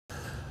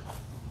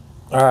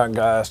All right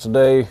guys,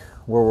 today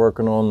we're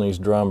working on these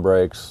drum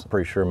brakes.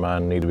 Pretty sure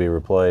mine need to be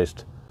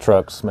replaced.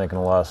 Truck's making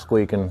a lot of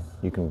squeaking.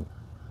 You can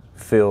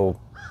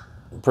feel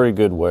pretty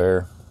good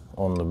wear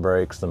on the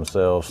brakes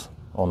themselves,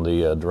 on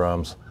the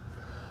drums.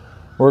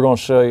 We're going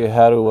to show you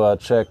how to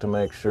check to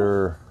make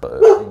sure,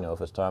 if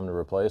it's time to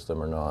replace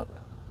them or not.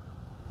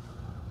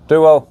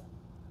 Duo,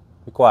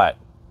 be quiet.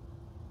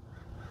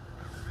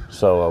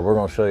 So we're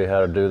going to show you how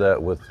to do that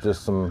with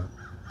just some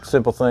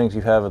simple things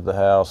you have at the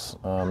house,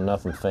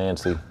 nothing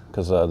fancy,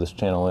 because this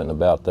channel isn't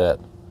about that.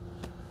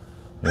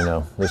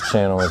 This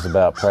channel is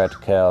about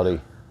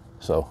practicality.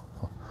 So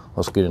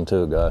let's get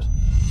into it, guys.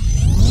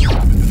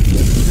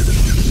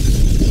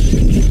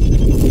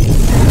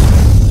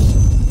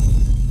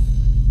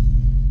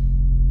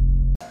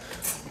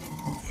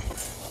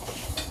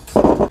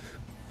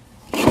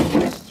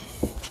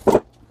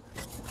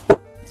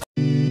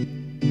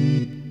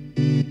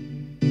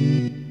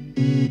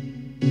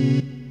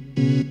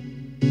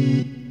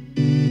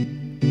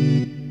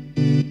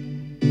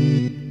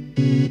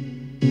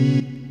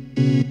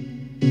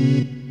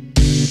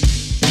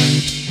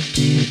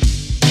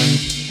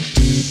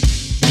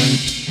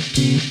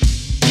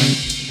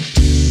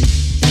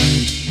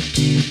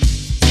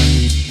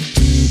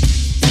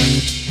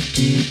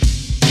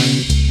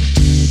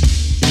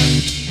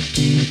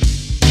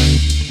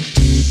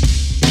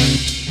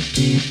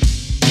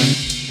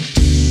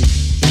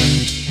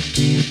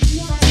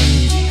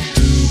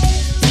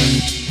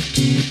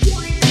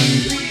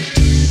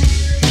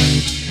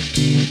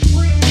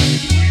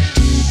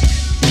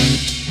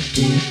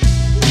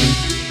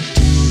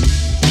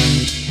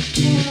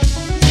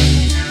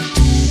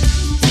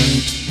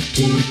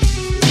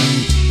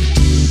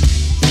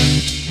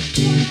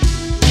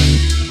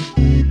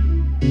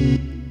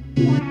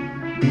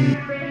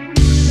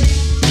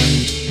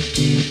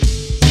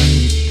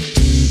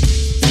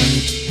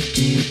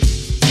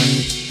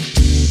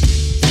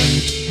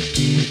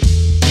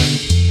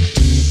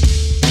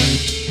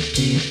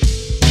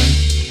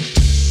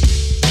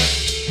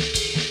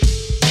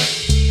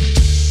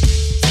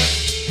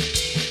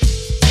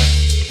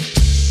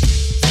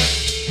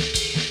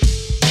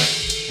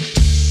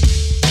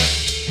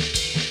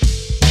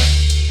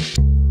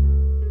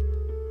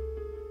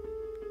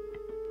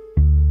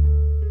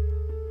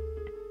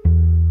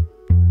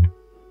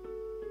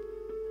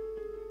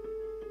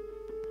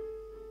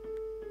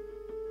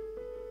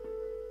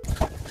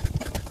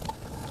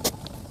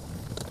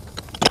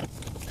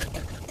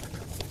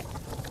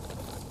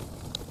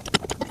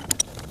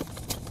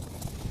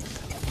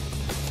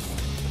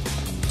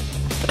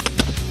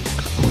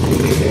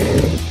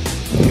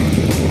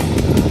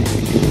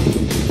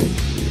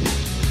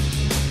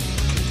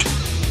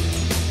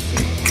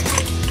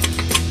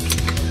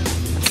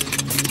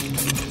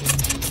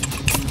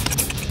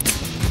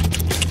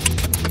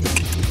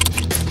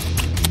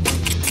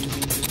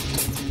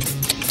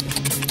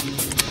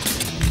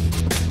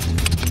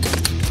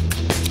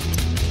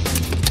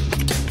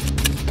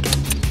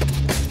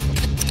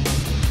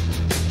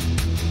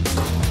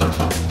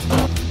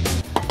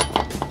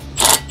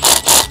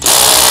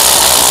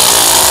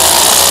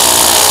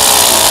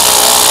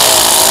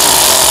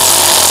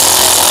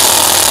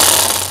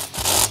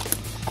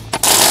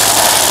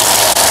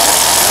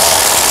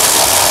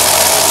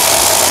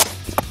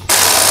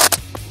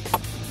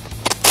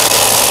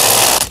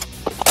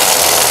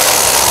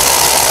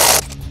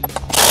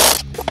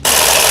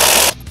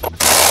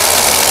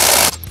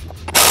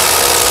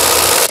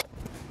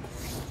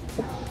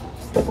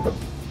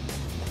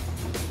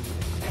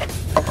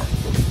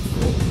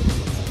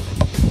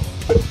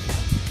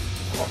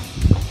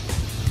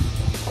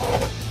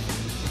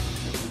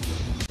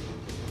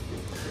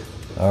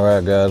 All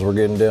right guys, we're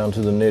getting down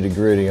to the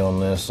nitty-gritty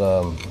on this.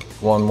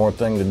 One more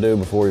thing to do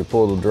before you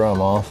pull the drum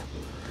off.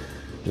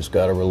 Just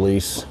got to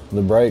release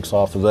the brakes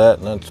off of that,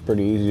 and that's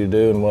pretty easy to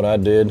do. And what I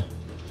did,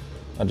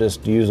 I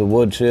just used a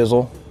wood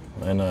chisel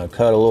and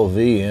cut a little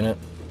V in it,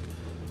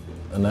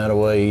 and that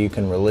way you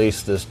can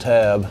release this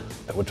tab,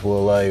 which will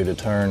allow you to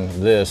turn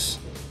this,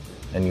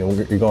 and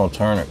you're going to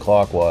turn it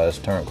clockwise,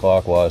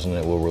 and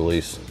it will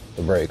release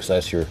the brakes.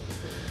 That's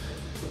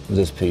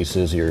this piece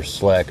is your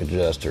slack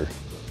adjuster.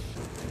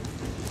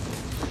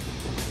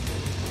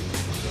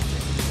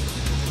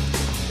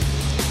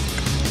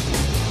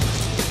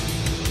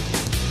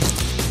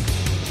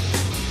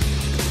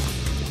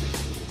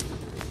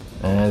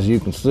 And as you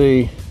can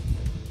see,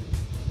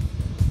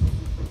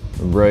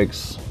 the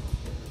brakes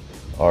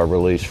are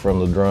released from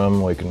the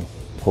drum. We can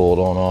pull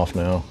it on off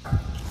now.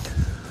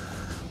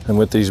 And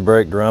with these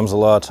brake drums, a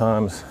lot of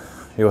times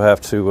you'll have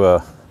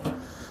to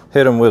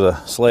hit them with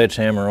a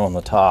sledgehammer on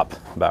the top,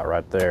 about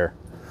right there.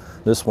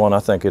 This one, I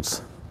think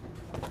it's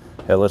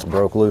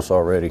broke loose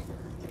already.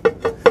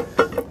 Let's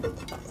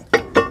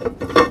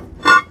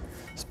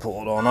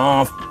pull it on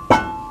off.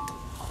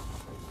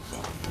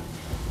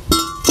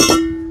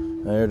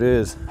 There it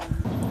is.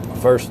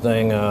 First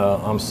thing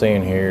I'm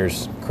seeing here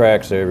is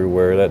cracks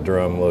everywhere. That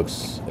drum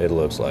looks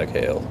like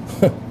hell.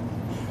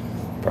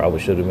 Probably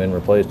should have been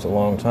replaced a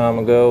long time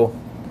ago,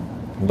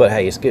 But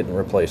hey, it's getting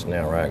replaced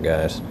now, right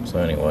guys? So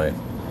anyway,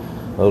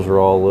 those are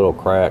all little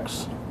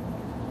cracks,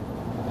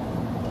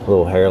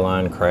 little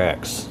hairline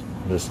cracks,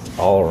 just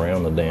all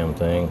around the damn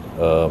thing.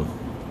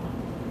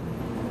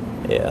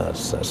 Yeah,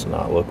 that's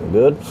not looking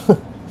good.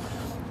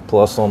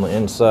 Plus on the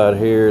inside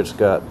here, it's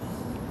got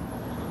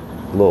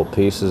little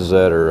pieces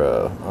that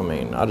are, I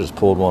mean, I just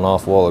pulled one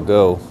off a while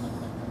ago.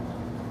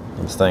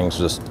 This thing's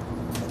it's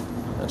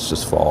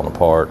just falling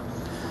apart.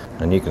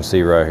 And you can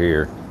see right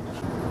here,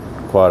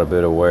 quite a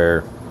bit of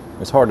wear.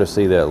 It's hard to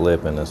see that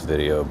lip in this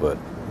video, but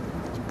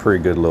it's a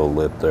pretty good little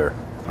lip there.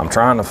 I'm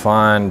trying to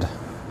find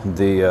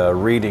the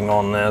reading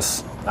on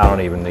this. I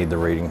don't even need the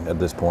reading at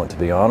this point, to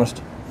be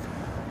honest.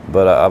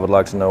 But I would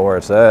like to know where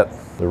it's at.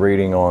 The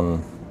reading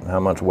on how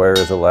much wear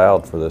is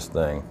allowed for this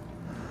thing.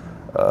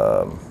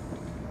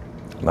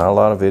 Not a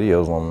lot of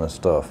videos on this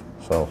stuff.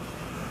 So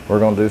we're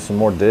gonna do some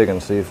more digging,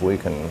 see if we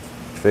can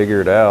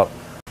figure it out.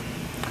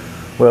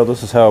 Well,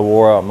 this is how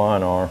wore out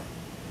mine are.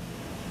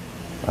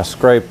 I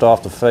scraped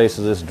off the face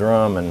of this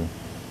drum and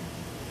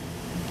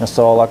that's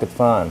all I could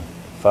find,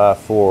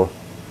 5.4.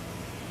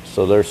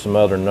 So there's some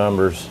other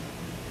numbers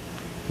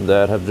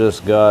that have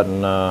just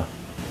gotten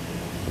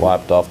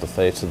wiped off the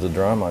face of the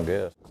drum, I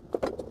guess.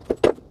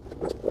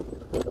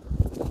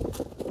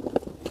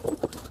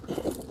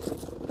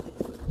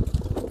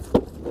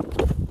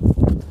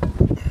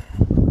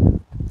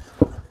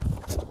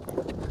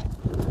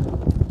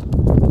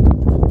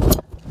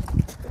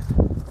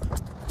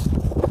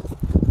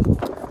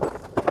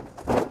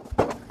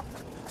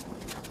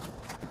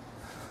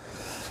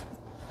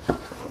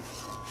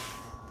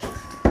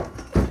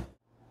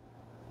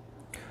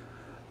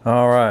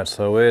 All right,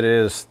 so it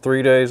is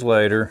 3 days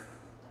later.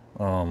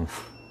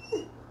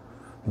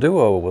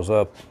 Duo was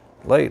up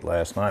late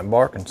last night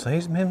barking, so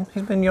he's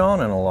been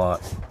yawning a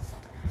lot.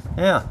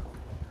 Yeah.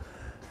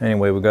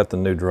 Anyway, we got the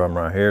new drum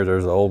right here.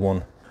 There's the old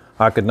one.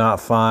 I could not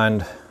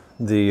find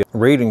the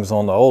readings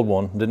on the old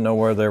one. Didn't know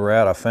where they were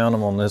at. I found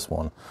them on this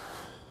one.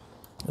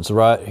 It's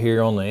right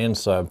here on the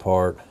inside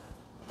part.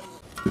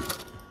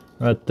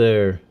 Right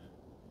there.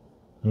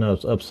 No,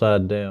 it's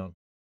upside down.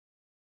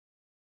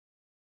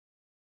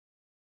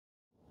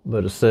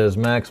 But it says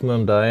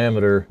maximum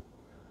diameter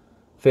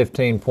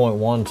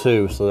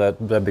 15.12, so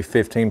that'd be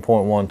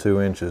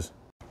 15.12 inches.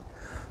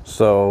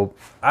 So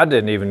I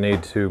didn't even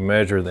need to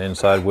measure the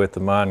inside width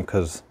of mine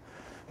because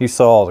you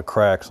saw all the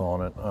cracks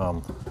on it.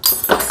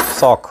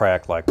 It's all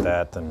cracked like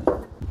that, then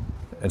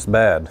it's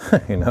bad,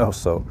 you know.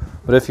 So,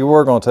 but if you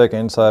were going to take an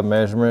inside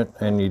measurement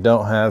and you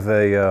don't have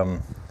a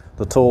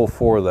the tool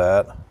for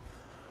that,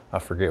 I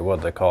forget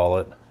what they call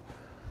it,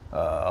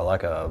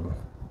 like a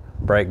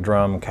brake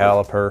drum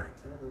caliper.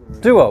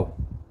 Duo,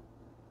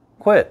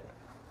 quit.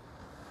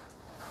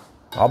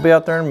 I'll be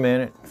out there in a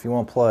minute if you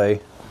want to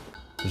play.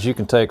 But you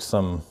can take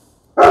some,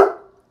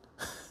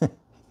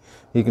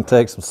 you can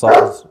take some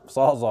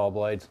Sawzall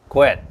blades.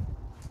 Quit.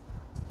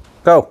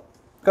 Go,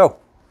 go.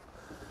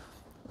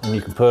 And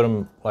you can put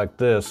them like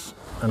this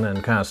and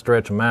then kind of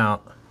stretch them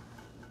out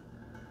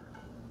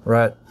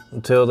right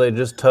until they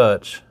just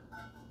touch.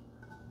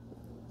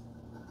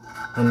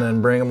 And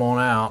then bring them on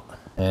out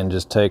and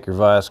just take your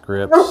vice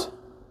grips.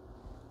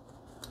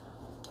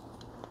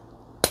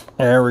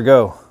 There we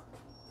go.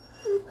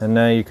 And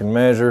now you can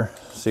measure,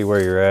 see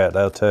where you're at.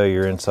 That'll tell you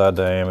your inside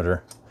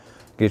diameter.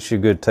 Get you a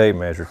good tape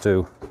measure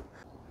too.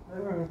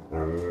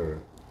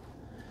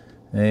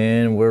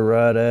 And we're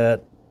right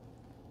at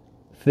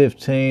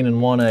 15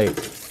 1/8.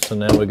 So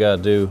now we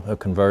gotta do a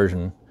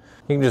conversion.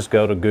 You can just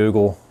go to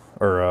Google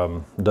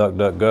or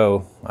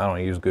DuckDuckGo. I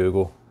don't use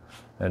Google.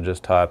 And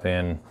just type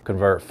in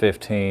convert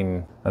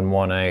 15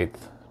 1/8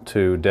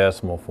 to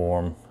decimal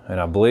form. And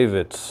I believe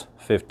it's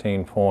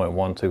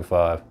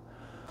 15.125.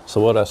 So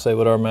what I say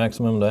what our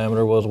maximum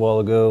diameter was a while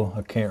ago,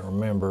 I can't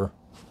remember.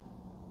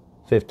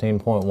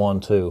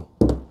 15.12.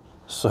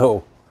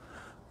 So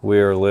we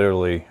are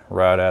literally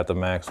right at the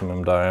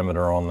maximum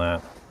diameter on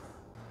that.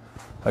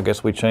 I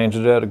guess we changed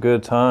it at a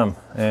good time.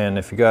 And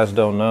if you guys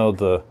don't know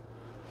the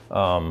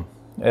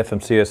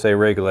FMCSA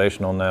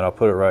regulation on that, I'll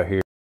put it right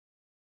here.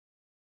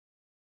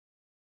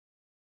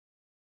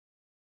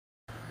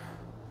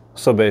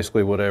 So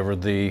basically whatever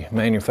the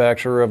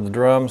manufacturer of the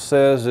drum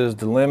says is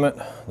the limit,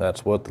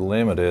 that's what the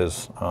limit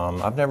is.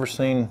 I've never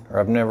seen, or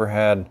I've never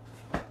had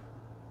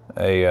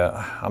a,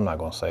 I'm not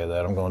gonna say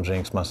that, I'm gonna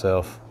jinx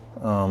myself.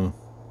 I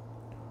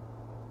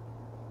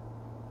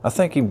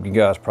think you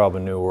guys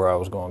probably knew where I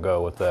was gonna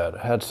go with that.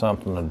 It had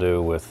something to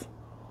do with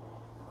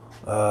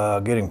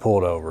getting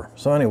pulled over.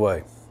 So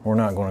anyway, we're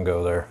not gonna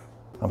go there.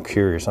 I'm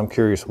curious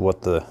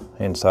what the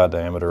inside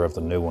diameter of the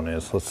new one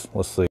is.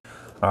 Let's see.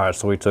 All right,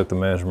 so we took the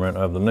measurement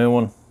of the new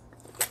one.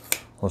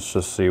 Let's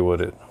just see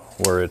where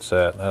it's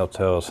at. That'll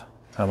tell us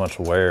how much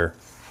wear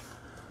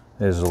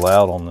is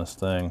allowed on this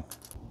thing.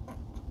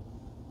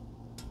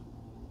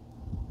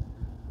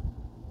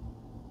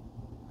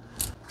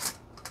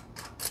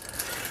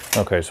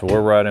 Okay, so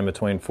we're right in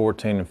between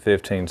 14 and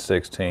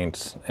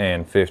 15/16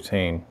 and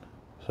 15.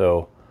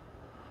 So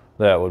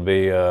that would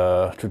be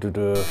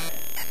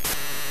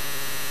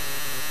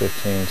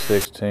 15,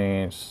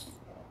 16,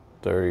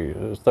 30, it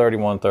was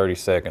 31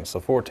 30-seconds. So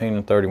 14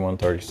 and 31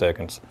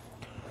 30-seconds.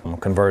 I'm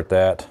gonna convert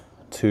that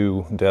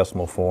to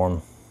decimal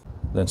form,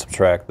 then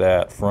subtract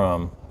that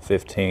from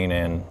 15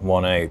 and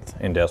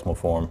 1/8 in decimal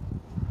form.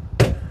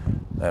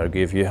 That'll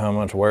give you how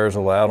much wear is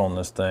allowed on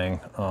this thing.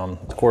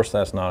 Of course,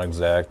 that's not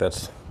exact.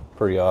 That's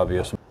pretty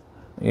obvious.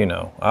 You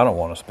know, I don't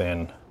want to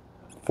spend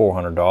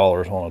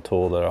 $400 on a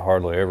tool that I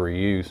hardly ever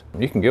use.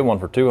 You can get one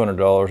for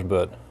 $200,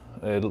 but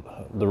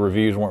the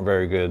reviews weren't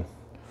very good.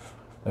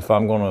 If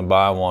I'm going to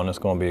buy one, it's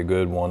going to be a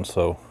good one.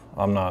 So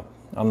I'm not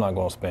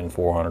going to spend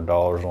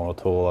 $400 on a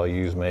tool I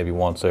use maybe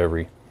once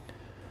every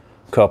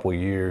couple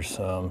years.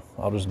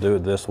 I'll just do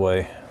it this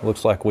way.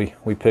 Looks like we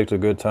picked a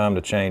good time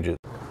to change it.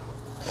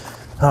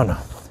 Oh no.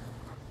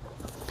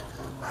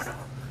 Oh no.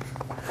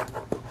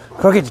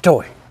 Go get the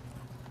toy.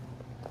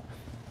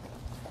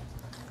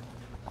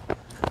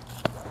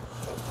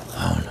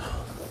 Oh no.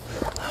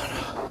 Oh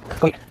no.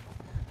 Go get it.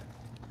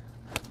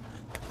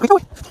 Go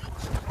get the toy.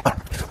 Oh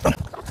no.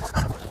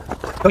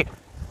 Go get it.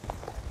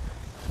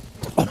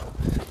 Oh no.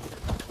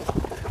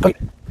 Go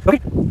get it. Go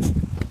get it.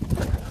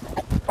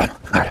 Oh no.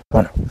 Alright.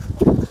 Oh no.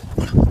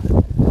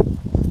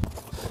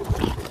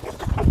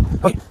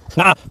 Oh no.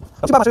 Nah.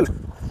 Let's buy my shoes.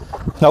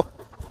 No.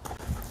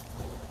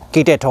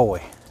 Get that toy.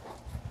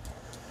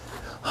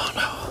 Oh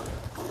no.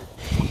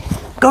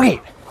 Go get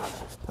it.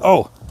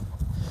 Oh.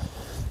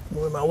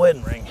 With my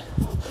wedding ring.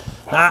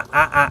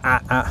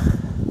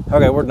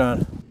 Okay, we're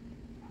done.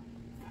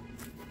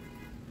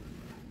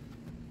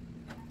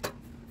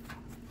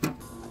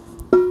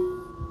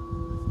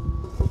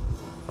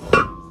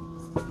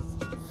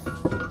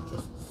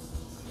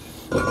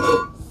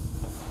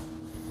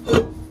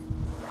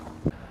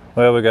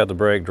 Well, we got the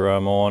brake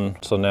drum on,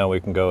 so now we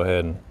can go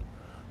ahead and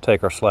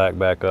take our slack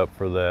back up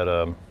for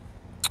that,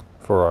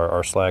 for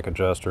our slack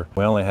adjuster.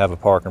 We only have a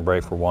park and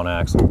brake for one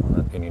axle,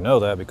 and you know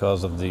that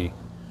because of the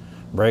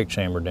brake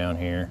chamber down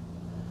here.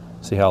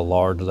 See how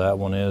large that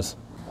one is?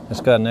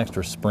 It's got an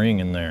extra spring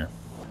in there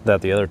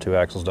that the other two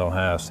axles don't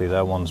have. See,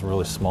 that one's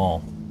really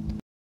small.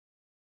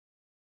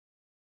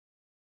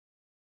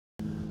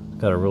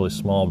 Got a really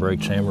small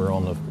brake chamber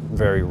on the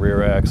very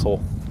rear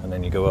axle, and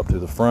then you go up through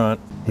the front.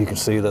 You can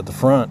see that the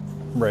front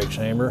brake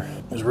chamber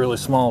is really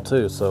small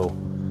too, so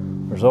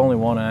there's only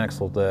one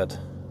axle that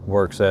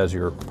works as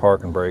your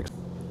park and brake.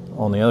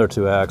 On the other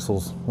two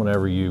axles,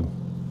 whenever you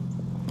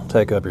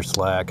take up your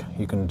slack,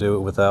 you can do it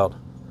without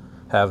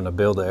having to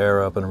build the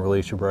air up and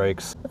release your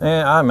brakes.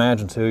 And I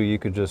imagine too, you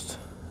could just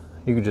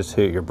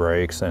hit your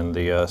brakes and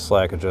the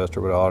slack adjuster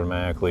would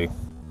automatically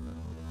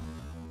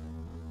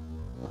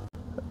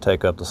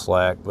take up the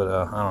slack. But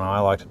I don't know, I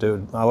like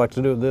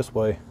to do it this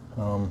way.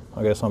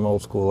 I guess I'm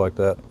old school like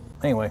that.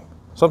 Anyway,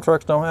 some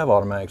trucks don't have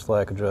automatic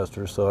slack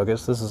adjusters, so I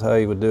guess this is how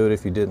you would do it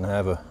if you didn't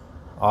have a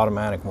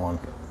automatic one.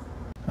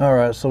 All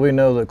right, so we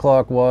know that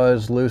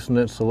clockwise loosen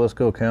it, so let's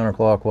go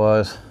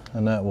counterclockwise,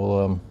 and that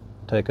will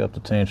take up the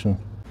tension.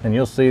 And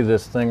you'll see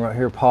this thing right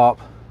here pop.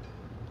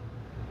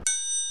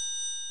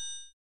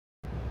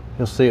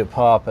 You'll see it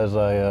pop as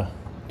I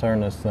turn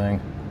this thing.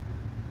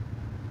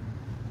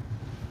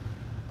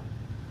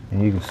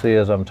 And you can see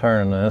as I'm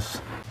turning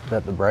this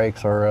that the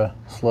brakes are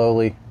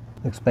slowly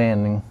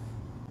expanding.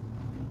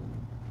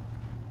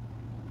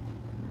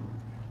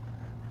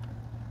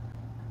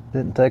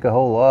 Didn't take a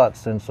whole lot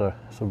since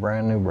it's a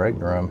brand new brake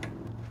drum.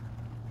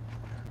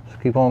 Just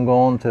keep on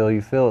going until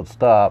you feel it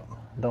stop.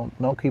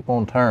 Don't keep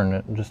on turning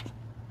it. Just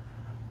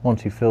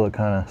once you feel it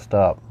kind of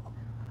stop.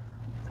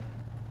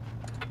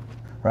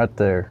 Right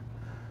there.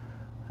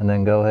 And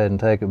then go ahead and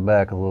take it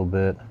back a little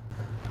bit.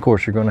 Of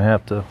course, you're going to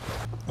have to,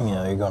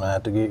 you're going to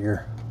have to get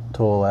your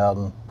tool out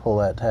and pull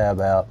that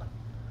tab out,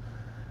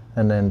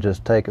 and then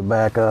just take it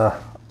back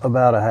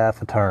about a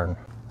half a turn.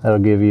 That'll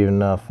give you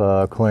enough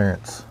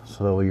clearance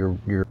so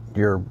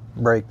your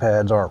brake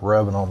pads aren't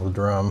rubbing on the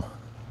drum.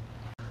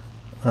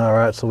 All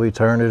right, so we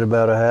turned it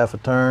about a half a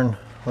turn.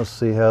 Let's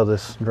see how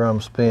this drum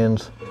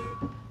spins.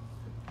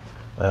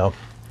 Well,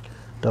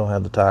 don't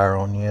have the tire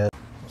on yet.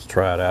 Let's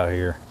try it out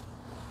here.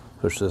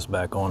 Push this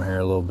back on here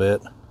a little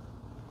bit.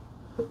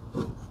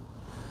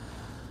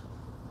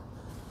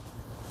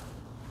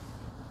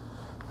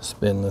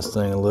 Spin this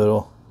thing a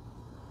little.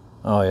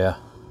 Oh yeah.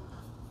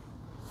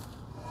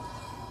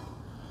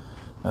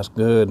 That's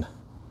good.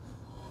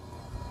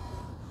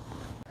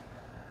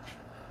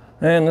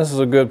 And this is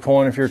a good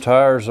point if your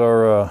tires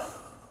are,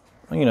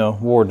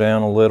 wore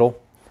down a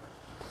little.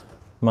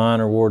 Mine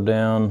are wore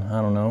down,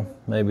 I don't know,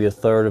 maybe a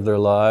third of their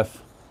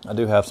life. I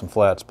do have some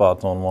flat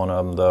spots on one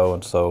of them though,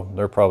 and so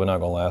they're probably not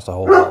gonna last a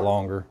whole lot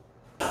longer.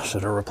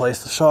 Should have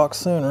replaced the shocks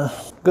sooner.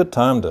 Good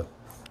time to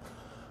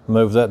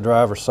move that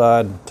driver's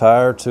side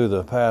tire to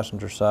the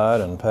passenger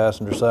side and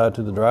passenger side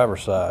to the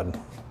driver's side.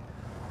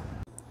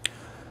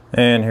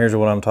 And here's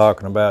what I'm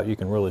talking about. You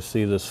can really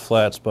see this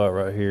flat spot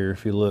right here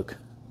if you look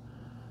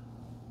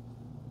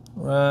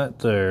right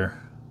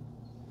there.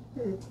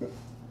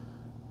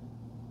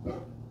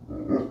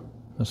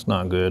 That's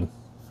not good.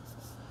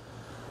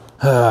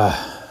 But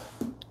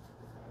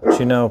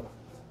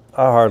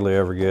I hardly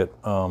ever get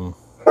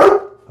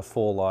a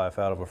full life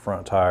out of a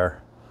front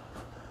tire.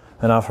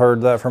 And I've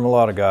heard that from a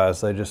lot of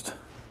guys.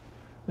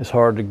 It's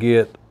hard to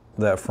get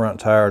that front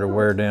tire to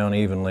wear down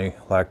evenly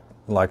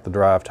like the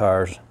drive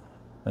tires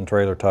and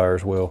trailer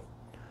tires will.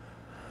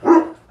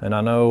 And I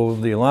know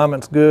the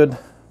alignment's good.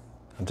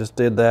 I just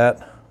did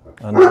that.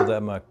 I know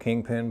that my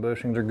kingpin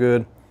bushings are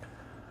good.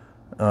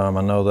 I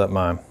know that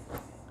my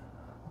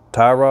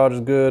tie rod is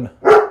good.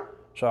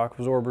 Shock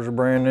absorbers are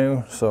brand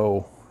new,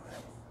 so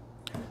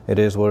it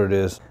is what it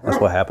is. That's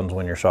what happens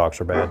when your shocks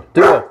are bad.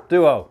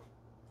 Duo.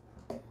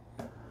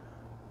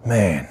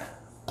 Man,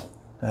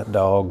 that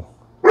dog.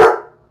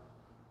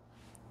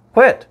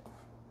 Quit.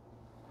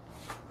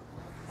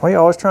 Why are you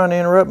always trying to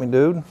interrupt me,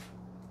 dude?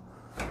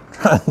 I'm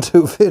trying to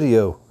do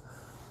video.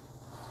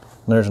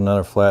 There's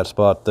another flat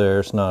spot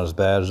there. It's not as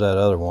bad as that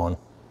other one.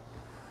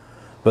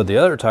 But the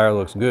other tire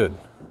looks good.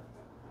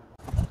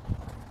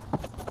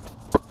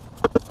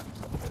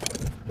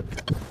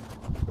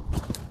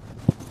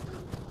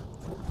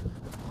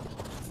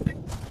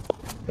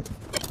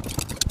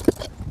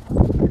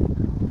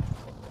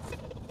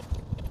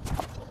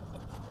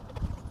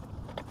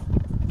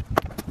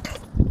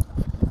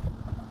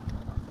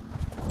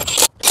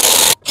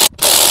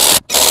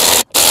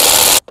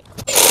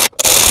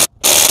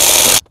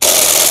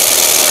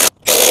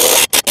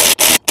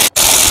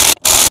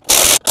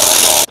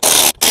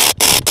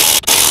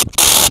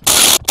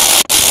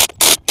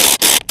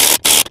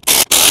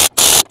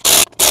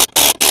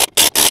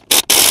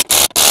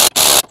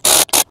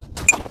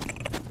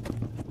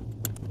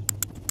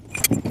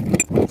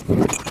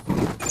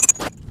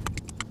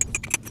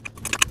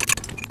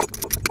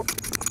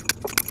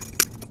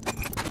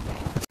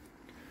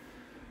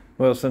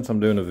 Well, since I'm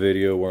doing a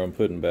video where I'm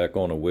putting back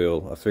on a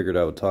wheel, I figured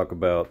I would talk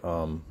about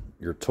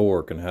your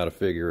torque and how to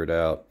figure it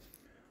out.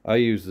 I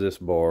use this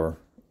bar,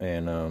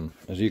 and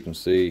as you can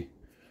see,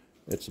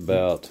 it's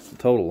about, the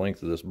total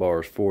length of this bar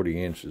is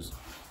 40 inches.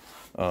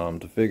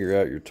 To figure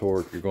out your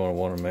torque, you're going to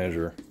want to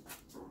measure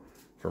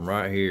from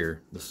right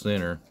here, the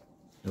center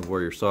of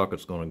where your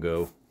socket's going to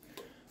go,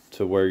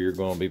 to where you're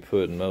going to be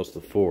putting most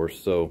of the force.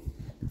 So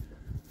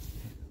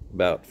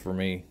about, for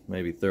me,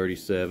 maybe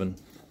 37,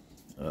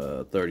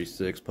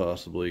 36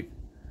 possibly.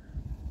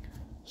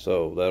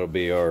 So that will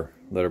be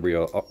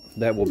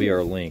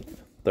our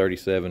length,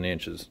 37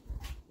 inches.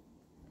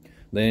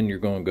 Then you're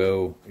going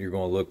to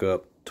look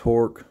up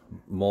torque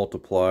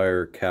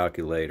multiplier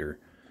calculator.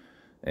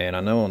 And I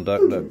know on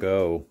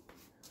DuckDuckGo,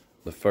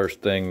 the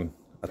first thing,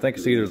 I think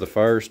it's either the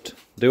first,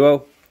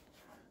 Duo?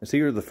 It's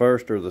either the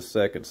first or the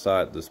second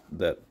site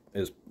that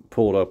is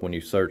pulled up when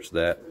you search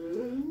that.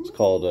 It's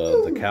called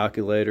the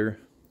calculator.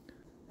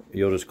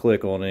 You'll just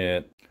click on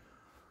it.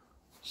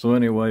 So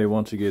anyway,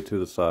 once you get to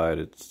the site,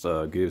 it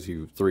gives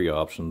you three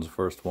options. The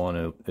first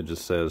one, it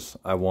just says,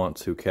 I want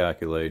to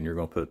calculate, and you're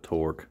going to put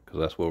torque, because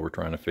that's what we're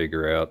trying to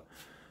figure out.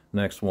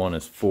 Next one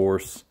is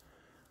force,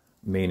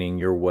 meaning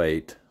your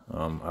weight.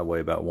 I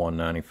weigh about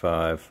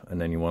 195, and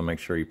then you want to make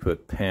sure you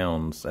put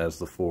pounds as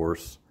the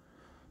force.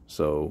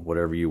 So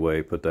whatever you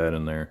weigh, put that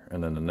in there.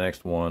 And then the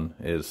next one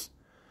is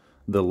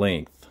the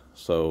length.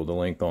 So the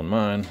length on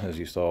mine, as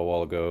you saw a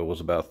while ago,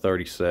 was about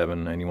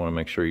 37, and you want to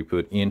make sure you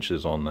put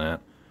inches on that.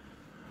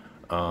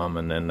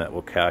 And then that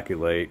will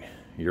calculate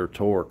your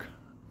torque.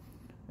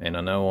 And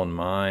I know on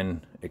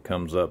mine, it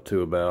comes up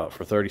to about,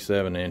 for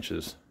 37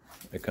 inches,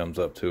 it comes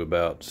up to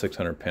about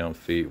 600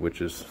 pound-feet,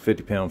 which is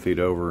 50 pound-feet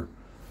over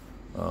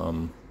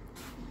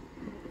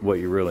what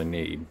you really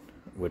need,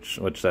 which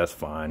that's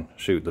fine.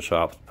 Shoot, the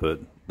shops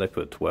they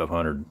put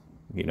 1200,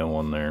 you know,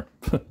 on there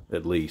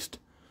at least.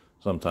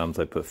 Sometimes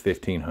they put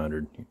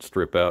 1500. You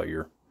strip out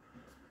your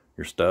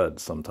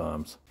studs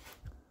sometimes.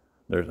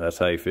 That's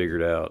how you figure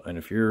it out. And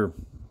if you're,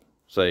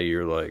 say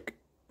you're like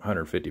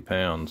 150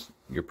 pounds,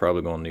 you're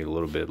probably going to need a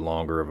little bit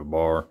longer of a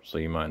bar, so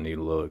you might need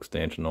a little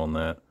extension on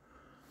that.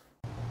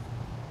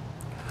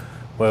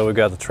 Well, we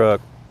got the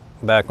truck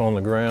back on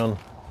the ground,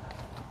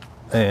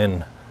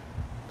 and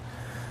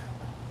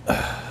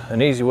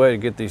an easy way to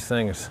get these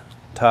things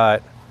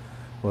tight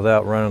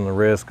without running the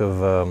risk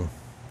of,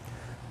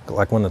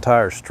 like when the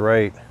tire's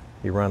straight,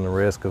 you run the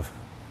risk of,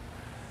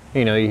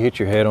 you know, you hit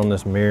your head on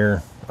this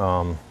mirror,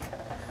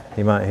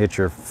 you might hit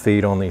your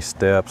feet on these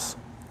steps.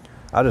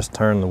 I just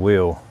turn the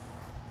wheel,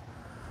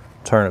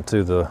 turn it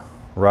to the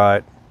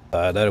right.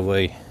 That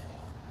way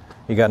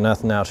you got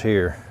nothing out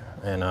here,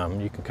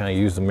 and you can kind of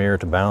use the mirror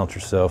to balance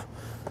yourself.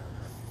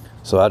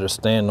 So I just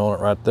stand on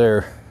it right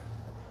there.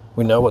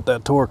 We know what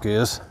that torque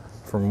is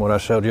from what I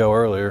showed y'all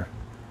earlier,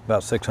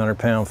 about 600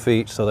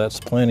 pound-feet, so that's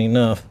plenty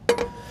enough.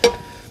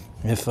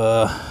 If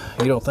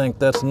you don't think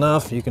that's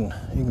enough, you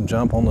can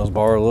jump on this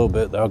bar a little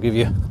bit. That'll give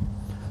you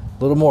a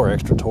little more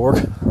extra torque,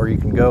 or you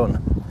can go and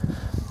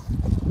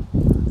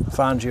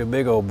find you a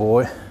big old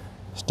boy,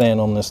 stand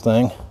on this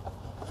thing.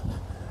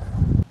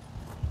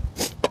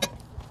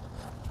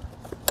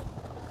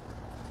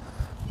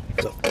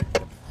 So,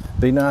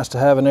 be nice to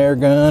have an air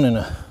gun and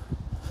a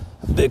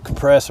big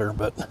compressor,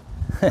 but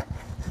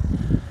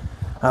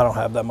I don't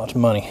have that much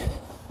money.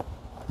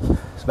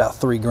 It's about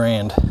 $3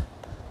 grand.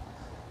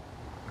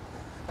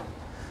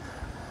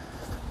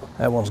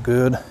 That one's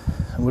good.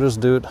 And we'll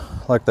just do it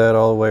like that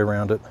all the way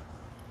around it.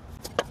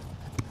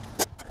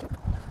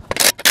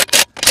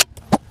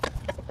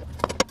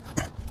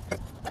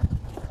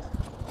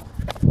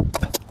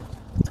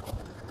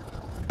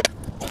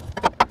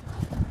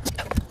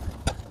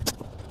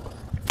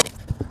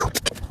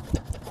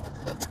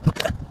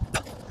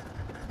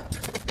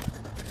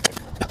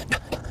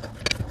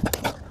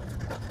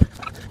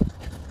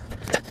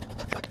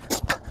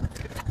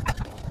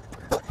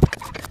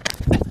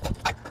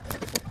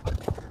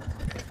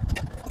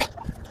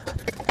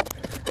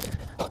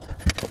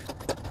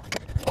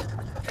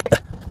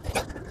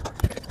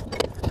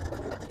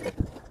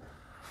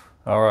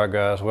 All right,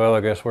 guys, well, I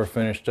guess we're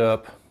finished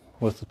up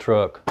with the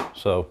truck.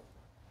 So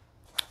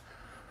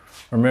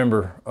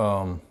remember,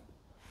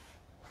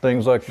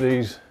 things like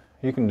these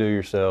you can do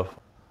yourself.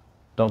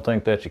 Don't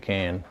think that you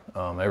can.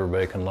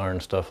 Everybody can learn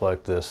stuff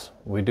like this.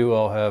 We do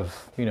all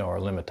have, you know, our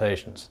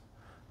limitations,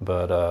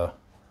 but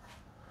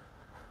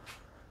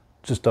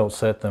just don't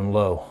set them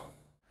low.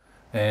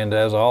 And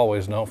as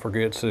always, don't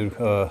forget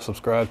to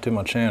subscribe to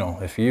my channel.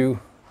 If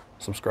you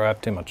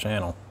subscribe to my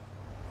channel,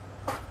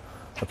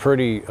 a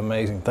pretty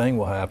amazing thing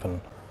will happen.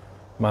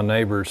 My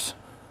neighbor's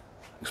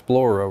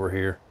Explorer over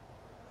here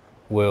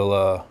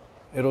will,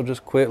 it'll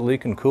just quit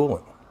leaking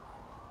coolant.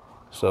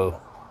 So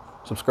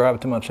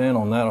subscribe to my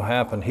channel and that'll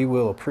happen. He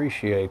will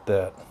appreciate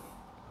that.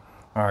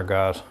 All right,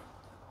 guys,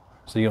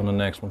 see you on the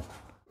next one.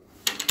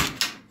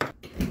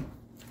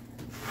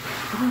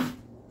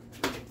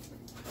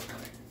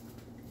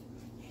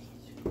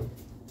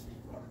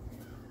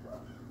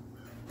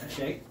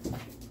 Shake.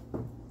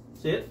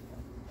 Sit.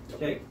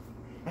 Shake.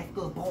 That's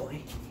good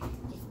boy.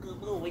 He's good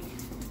boy.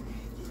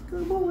 He's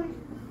good boy.